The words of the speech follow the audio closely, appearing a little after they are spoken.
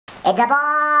It's a boy,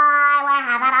 we're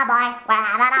having a boy, we're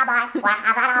having a boy, we're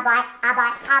having a boy, a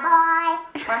boy, a boy.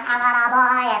 We're having a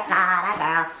boy, it's not a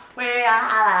girl. We are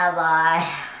having a boy.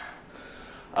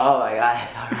 Oh my god, I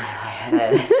felt really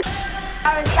lightheaded.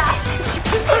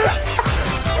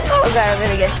 Oh god, I'm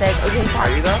gonna get sick. Okay, Are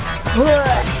you though?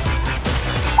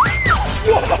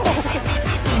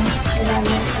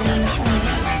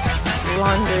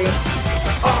 Laundry.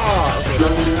 Oh,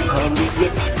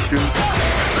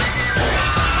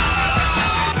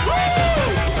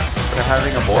 we're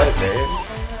having a boy, babe.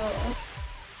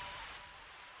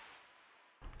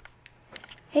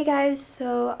 Hey guys,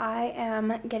 so I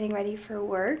am getting ready for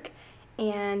work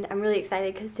and I'm really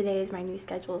excited because today is my new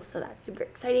schedule, so that's super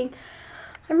exciting.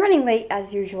 I'm running late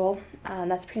as usual.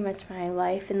 That's pretty much my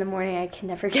life. In the morning I can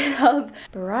never get up.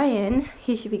 Bryan,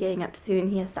 he should be getting up soon.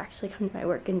 He has to actually come to my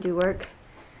work and do work.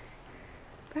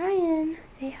 Bryan,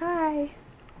 say hi.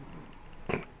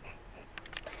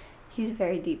 He's a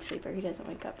very deep sleeper. He doesn't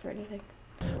wake up for anything.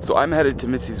 So I'm headed to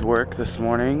Missy's work this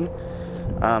morning.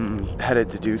 Headed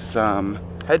to do some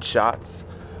headshots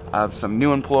of some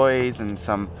new employees and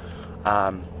some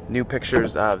new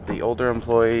pictures of the older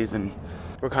employees, and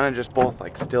we're kind of just both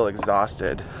like still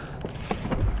exhausted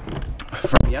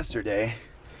from yesterday.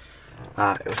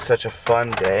 It was such a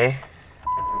fun day,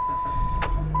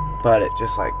 but it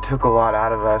just like took a lot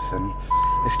out of us, and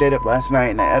I stayed up last night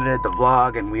and I edited the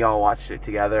vlog and we all watched it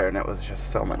together and it was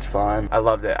just so much fun. I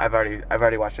loved it. I've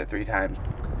already watched it 3 times.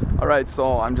 Alright,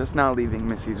 so I'm just now leaving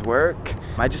Missy's work.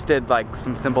 I just did like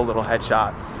some simple little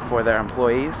headshots for their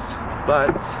employees,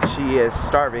 but she is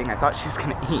starving. I thought she was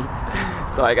gonna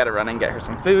eat, so I gotta run and get her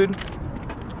some food.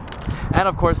 And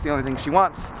of course, the only thing she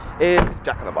wants is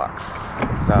Jack in the Box.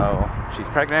 So she's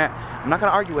pregnant. I'm not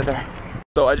gonna argue with her.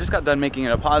 So I just got done making a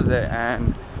deposit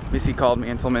and Missy called me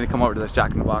and told me to come over to this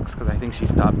Jack in the Box because I think she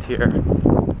stopped here.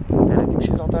 And I think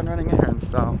she's all done running errands,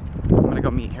 so I'm gonna go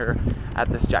meet her at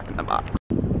this Jack in the Box.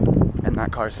 And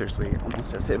that car seriously almost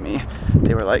just hit me.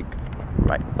 They were like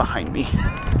right behind me.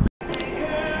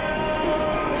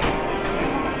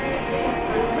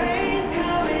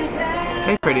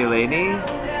 Hey pretty lady.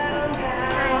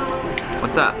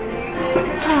 What's up?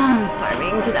 I'm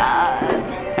starving to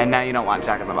death. And now you don't want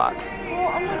Jack in the Box. Well,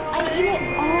 I eat it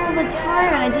all the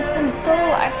time and I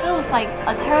feel like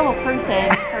a terrible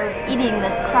person for eating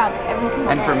this crap every single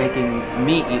day. And for making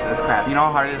me eat this crap. You know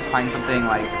how hard it is to find something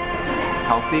like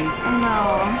healthy?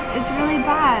 No, it's really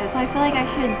bad. So I feel like I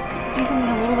should do something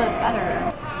a little bit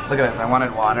better. Look at this, I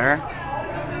wanted water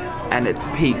and it's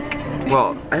pink.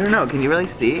 Well, I don't know, can you really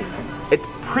see? It's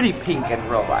pretty pink in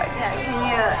real life. Yeah,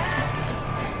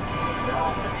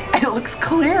 can It looks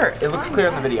clear. It looks clear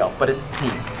in the video, but it's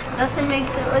pink. Nothing makes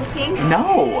it look pink?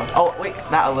 No. Oh, wait,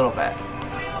 not a little bit.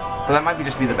 But that might be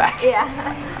just be the back. Yeah.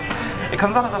 It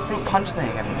comes out of the fruit punch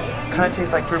thing and kind of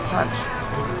tastes like fruit punch.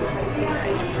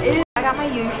 I got my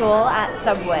usual at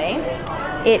Subway.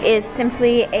 It is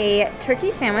simply a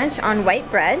turkey sandwich on white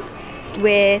bread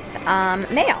with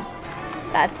mayo.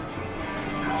 That's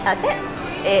it.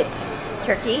 It's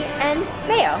turkey and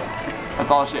mayo.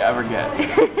 That's all she ever gets.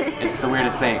 It's the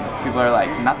weirdest thing. People are like,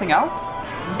 nothing else?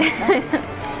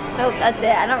 Nope, that's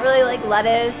it. I don't really like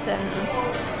lettuce, and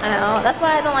I don't know. That's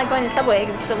why I don't like going to Subway,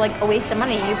 because it's like a waste of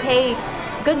money. You pay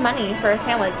good money for a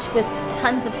sandwich with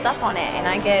tons of stuff on it, and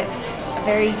I get a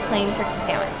very plain turkey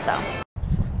sandwich, so.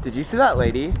 Did you see that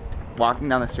lady walking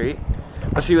down the street?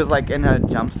 But she was like in a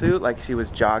jumpsuit, like she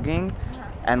was jogging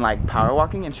and like power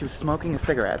walking, and she was smoking a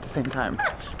cigarette at the same time.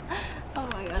 Oh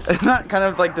my gosh. Isn't that kind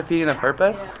of like defeating the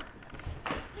purpose?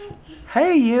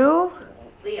 Hey you!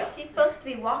 Leo, she's supposed to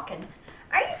be walking.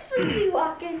 Are you supposed to be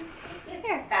walking?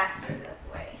 Here. Faster this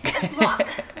way. Let's walk.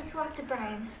 Let's walk to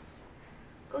Bryan.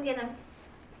 Go get him.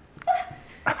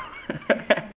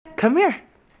 Come here.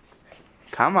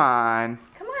 Come on.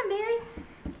 Come on, baby.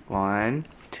 1,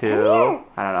 2. here.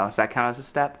 I don't know. Does that count as a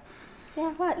step?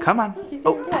 Yeah, what? Come on. She's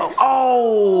Oh, gonna do it.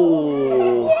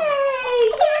 oh, Yay!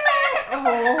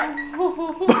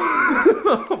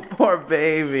 oh. Poor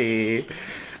baby.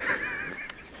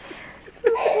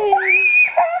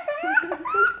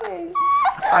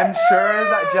 I'm sure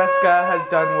that Jessica has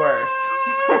done worse.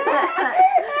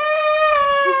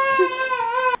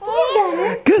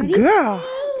 Good girl.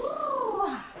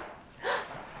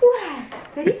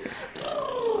 Ready?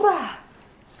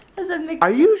 That's a mix.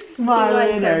 Are you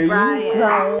smiling? Are you Bryan.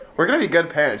 crying? We're gonna be good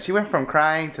parents. She went from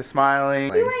crying to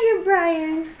smiling. You want your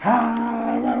Bryan.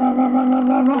 Hi.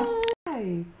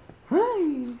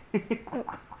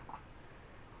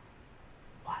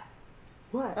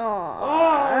 What?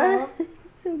 Aww.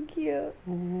 So cute.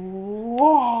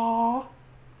 Aww.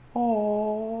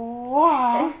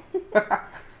 Aww.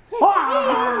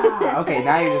 Okay,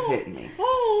 now you're just hitting me.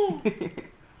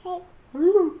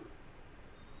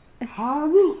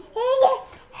 Hobble.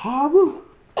 Hobble.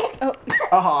 Oh.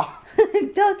 Oh.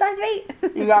 Don't touch me.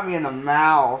 You got me in the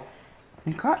mouth.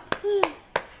 You caught.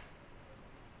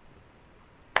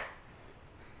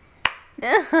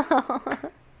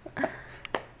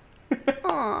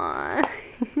 Aww.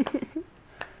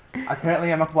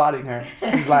 Apparently I'm applauding her.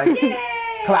 He's like,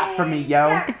 clap for me,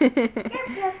 yo.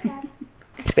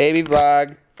 Baby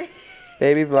vlog.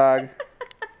 Baby vlog.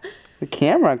 The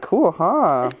camera, cool,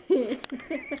 huh?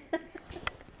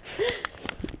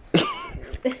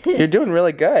 You're doing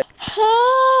really good.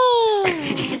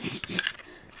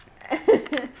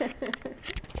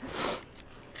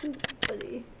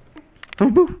 Funny.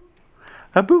 Boof.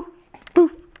 A boof.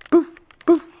 Boof. Boof.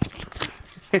 Boof.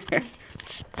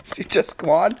 She just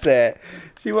wants it.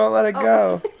 She won't let it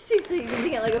go. She's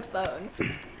using it like a phone.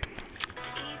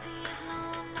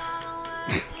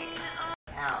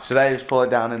 Should I just pull it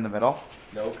down in the middle?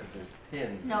 No, because there's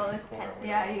pins. No,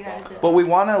 yeah, you gotta just. But we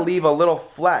want to leave a little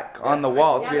fleck on the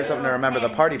wall so we have something to remember the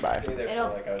party by.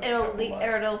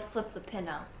 It'll flip the pin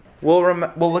out. We'll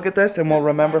look at this and we'll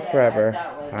remember forever.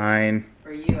 Fine.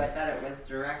 For you, I thought it was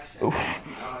direction. Oh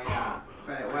yeah,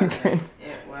 but it wasn't.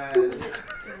 It was.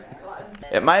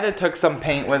 It might have took some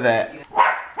paint with it.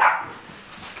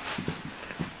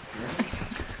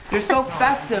 You're so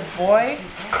festive, boy.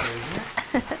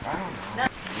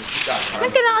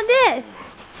 Look at all this.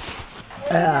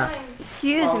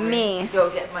 Excuse me. Go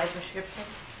get my prescription.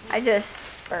 I just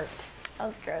burped. That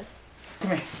was gross. Come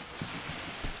here.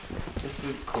 This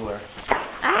is cooler.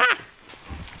 Ah!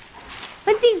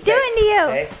 What's he doing to you?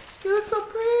 Hey. You look so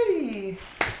pretty.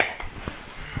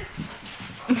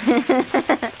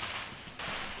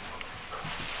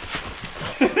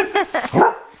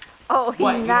 Oh, he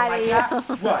What, you don't got like you. that?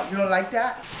 What, you don't like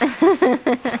that?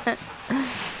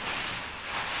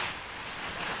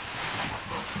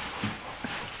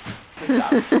 Good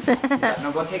job.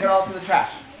 No, go take it all to the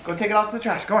trash. Go take it all to the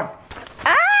trash. Go on.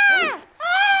 Ah!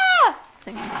 Ah!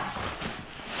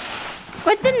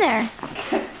 What's in there?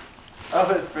 Oh,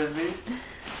 it's frisbee.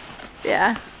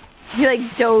 Yeah. He like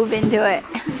dove into it.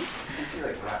 I see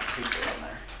like rat poop on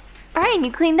there. Bryan,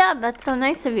 you cleaned up. That's so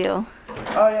nice of you.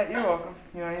 Oh yeah, you're welcome.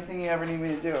 You know, anything you ever need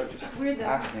me to do, just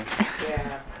ask me.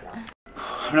 Yeah.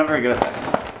 I'm not very good at this.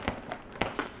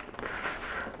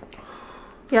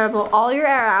 You gotta blow all your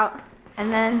air out,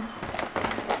 and then.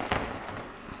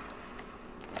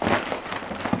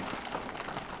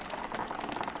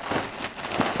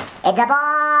 It's a boy,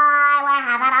 we're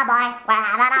having a boy, we're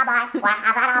having a boy, we're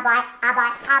having a boy, a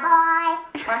boy, a boy.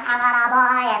 We're having a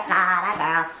boy, it's not a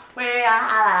girl. We are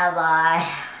having a boy.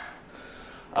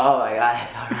 Oh my god, I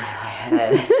felt really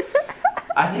lightheaded.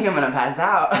 I think I'm gonna pass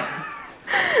out. That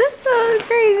was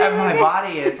crazy. And my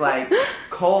body is like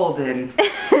cold and.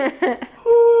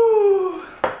 Whew.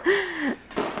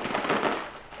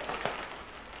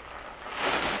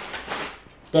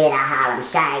 Give it a Harlem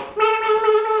shake.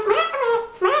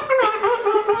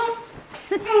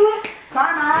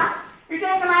 Karma, you're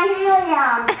taking my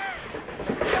helium.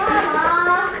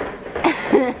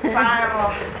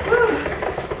 Karma.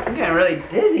 I'm getting really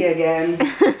dizzy again.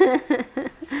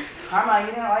 Karma, you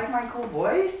didn't like my cool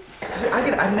voice?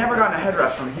 I've never gotten a head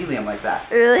rush from helium like that.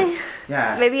 Really?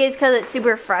 Yeah. Maybe it's because it's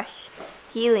super fresh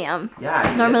helium. Yeah, I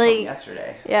did Normally- this from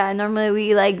yesterday. Yeah, normally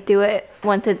we like do it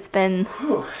once it's been.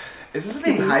 Whew. Is this what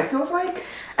being high feels like?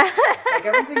 Like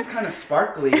everything's kind of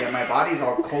sparkly and my body's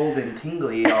all cold and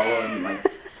tingly all and like.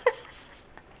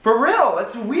 For real,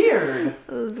 it's weird.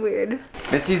 It was weird.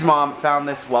 Missy's mom found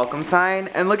this welcome sign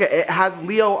and look at it, it has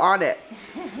Leo on it.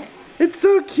 It's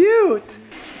so cute.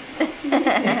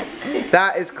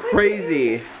 That is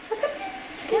crazy.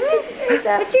 Come here.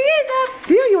 Put your ears up.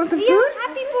 Leo, you want some Leo, food?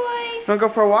 happy boy. You wanna go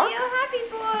for a walk? Leo, happy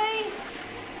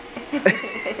boy.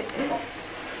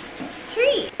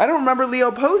 Treat. I don't remember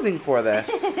Leo posing for this.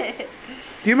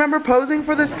 Do you remember posing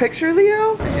for this picture,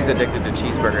 Leo? Missy's addicted to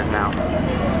cheeseburgers now.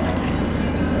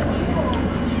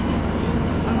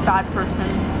 I'm a bad person.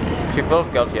 She feels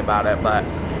guilty about it, but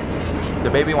the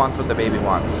baby wants what the baby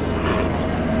wants.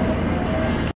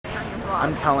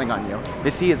 I'm telling on you.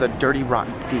 Missy is a dirty,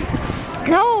 rotten thief.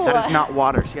 No. That is not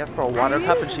water. She asked for a water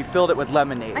cup and she filled it with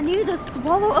lemonade. I needed a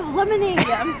swallow of lemonade.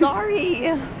 I'm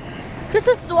sorry. Just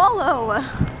a swallow.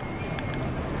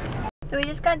 So we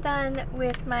just got done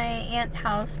with my aunt's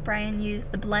house. Bryan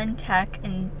used the blend tech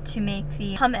to make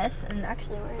the hummus. And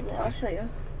actually, where is it? I'll show you.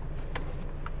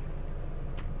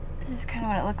 This is kind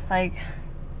of what it looks like.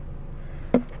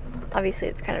 Obviously,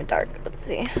 it's kind of dark. Let's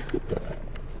see.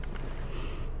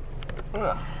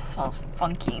 Ugh, it smells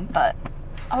funky, but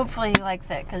hopefully he likes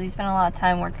it because he spent a lot of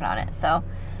time working on it. So,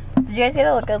 did you guys get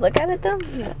a good look at it though?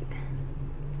 Yeah.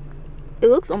 It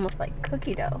looks almost like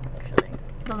cookie dough, actually.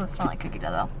 It doesn't smell like cookie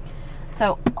dough though.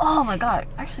 So, oh my god, it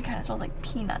actually kind of smells like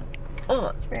peanuts. Oh,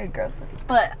 it's very gross looking.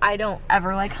 But I don't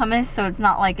ever like hummus, so it's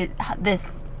not like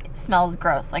this smells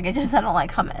gross. Like, it just, I don't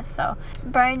like hummus. So,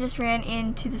 Bryan just ran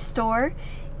into the store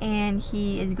and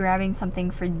he is grabbing something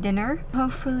for dinner.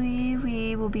 Hopefully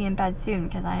we will be in bed soon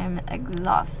because I am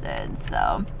exhausted,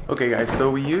 so. Okay guys, so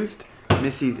we used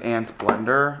Missy's aunt's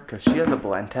blender because she has a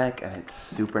Blendtec and it's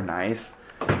super nice.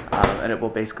 And it will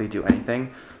basically do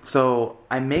anything. So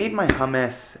I made my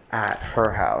hummus at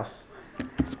her house,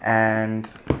 and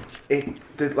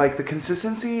the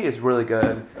consistency is really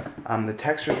good. The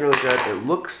texture is really good. It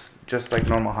looks just like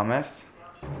normal hummus,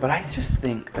 but I just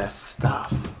think this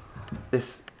stuff,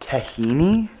 this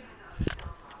tahini,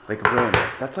 like ruined it.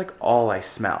 That's like all I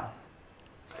smell.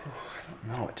 I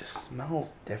don't know. It just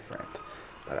smells different,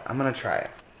 but I'm gonna try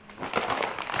it.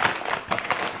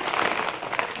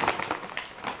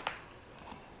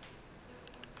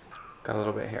 Got a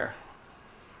little bit here.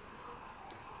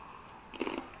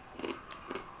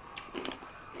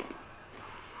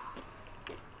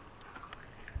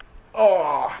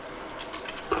 Oh!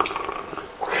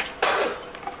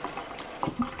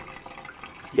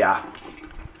 Yeah,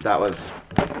 that was...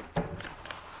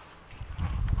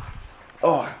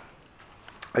 Oh!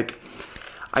 Like,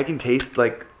 I can taste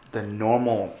like the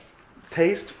normal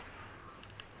taste,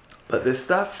 but this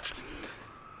stuff,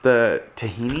 the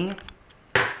tahini,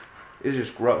 it's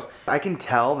just gross. I can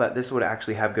tell that this would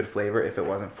actually have good flavor if it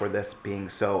wasn't for this being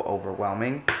so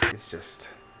overwhelming. It's just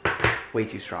way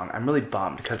too strong. I'm really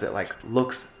bummed because it like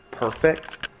looks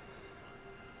perfect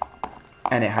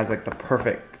and it has like the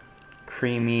perfect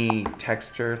creamy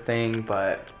texture thing,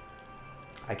 but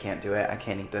I can't do it. I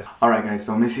can't eat this. Alright guys,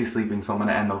 so Missy's sleeping, so I'm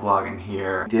gonna end the vlog in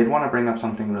here. I did want to bring up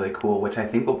something really cool, which I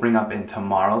think we'll bring up in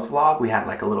tomorrow's vlog. We had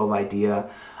like a little idea,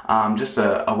 just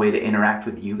a way to interact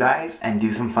with you guys and do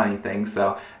some funny things,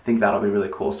 so I think that'll be really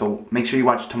cool. So make sure you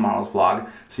watch tomorrow's vlog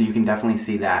so you can definitely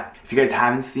see that. If you guys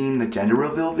haven't seen the gender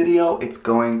reveal video, it's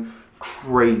going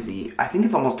crazy. I think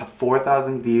it's almost to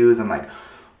 4,000 views and like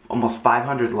almost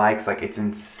 500 likes. Like, it's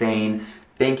insane.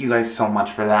 Thank you guys so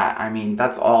much for that. I mean,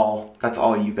 that's all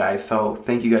you guys. So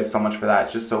thank you guys so much for that.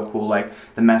 It's just so cool, like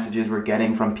the messages we're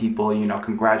getting from people, you know,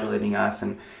 congratulating us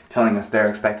and telling us they're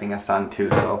expecting a son too.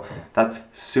 So that's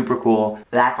super cool.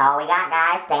 That's all we got,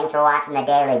 guys. Thanks for watching the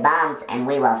Daily Bumps, and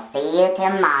we will see you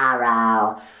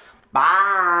tomorrow. Bye.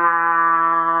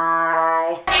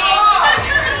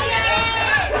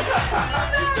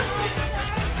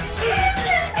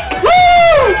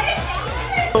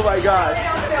 Oh my god.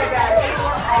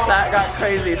 That got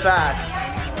crazy fast.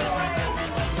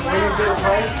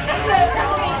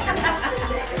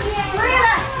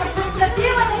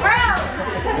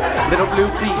 Little blue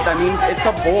feet, that means it's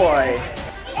a boy.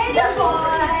 It's a boy.